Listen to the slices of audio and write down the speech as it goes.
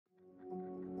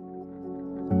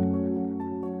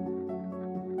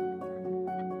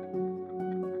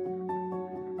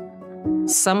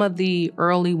Some of the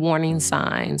early warning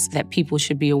signs that people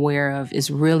should be aware of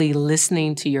is really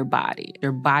listening to your body.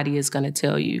 Your body is going to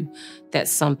tell you that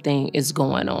something is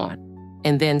going on.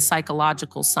 And then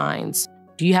psychological signs.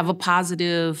 Do you have a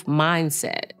positive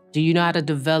mindset? Do you know how to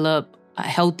develop a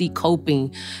healthy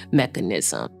coping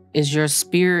mechanism? Is your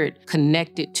spirit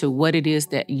connected to what it is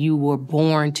that you were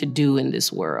born to do in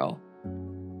this world?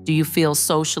 Do you feel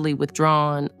socially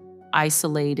withdrawn,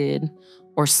 isolated,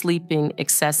 or sleeping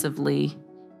excessively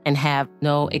and have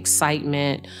no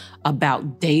excitement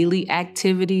about daily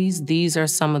activities? These are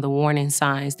some of the warning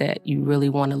signs that you really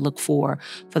want to look for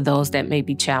those that may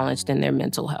be challenged in their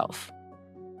mental health.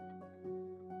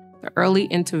 The early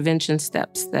intervention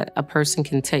steps that a person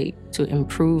can take to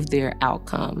improve their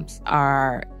outcomes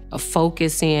are a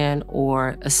focus in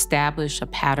or establish a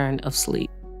pattern of sleep.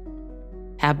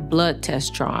 Have blood tests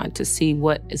drawn to see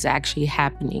what is actually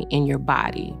happening in your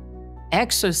body.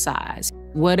 Exercise.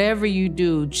 Whatever you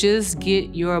do, just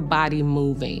get your body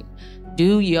moving.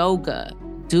 Do yoga,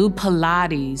 do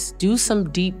Pilates, do some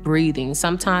deep breathing.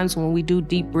 Sometimes when we do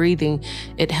deep breathing,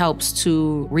 it helps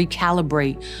to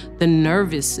recalibrate the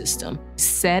nervous system.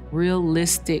 Set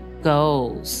realistic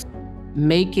goals.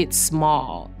 Make it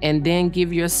small, and then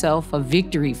give yourself a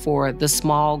victory for the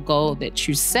small goal that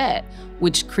you set,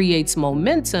 which creates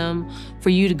momentum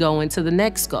for you to go into the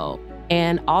next goal.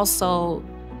 And also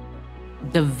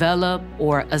develop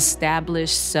or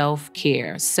establish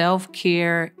self-care.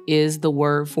 Self-care is the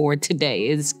word for today.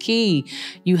 It's key.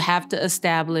 You have to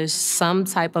establish some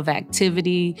type of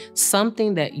activity,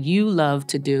 something that you love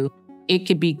to do. It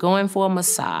could be going for a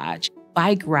massage,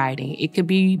 bike riding. It could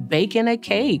be baking a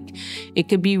cake. It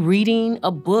could be reading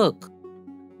a book,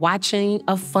 watching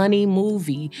a funny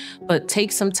movie, but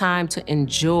take some time to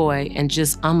enjoy and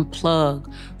just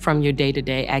unplug from your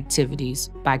day-to-day activities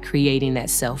by creating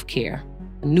that self-care.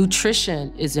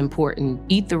 Nutrition is important.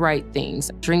 Eat the right things.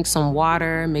 Drink some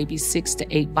water, maybe 6 to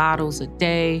 8 bottles a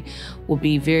day will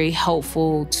be very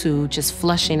helpful to just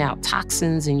flushing out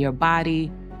toxins in your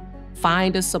body.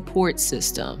 Find a support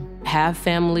system. Have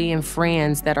family and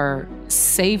friends that are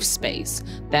safe space.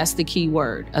 That's the key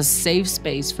word, a safe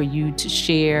space for you to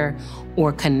share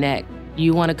or connect.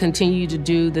 You want to continue to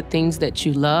do the things that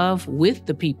you love with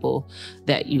the people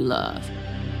that you love.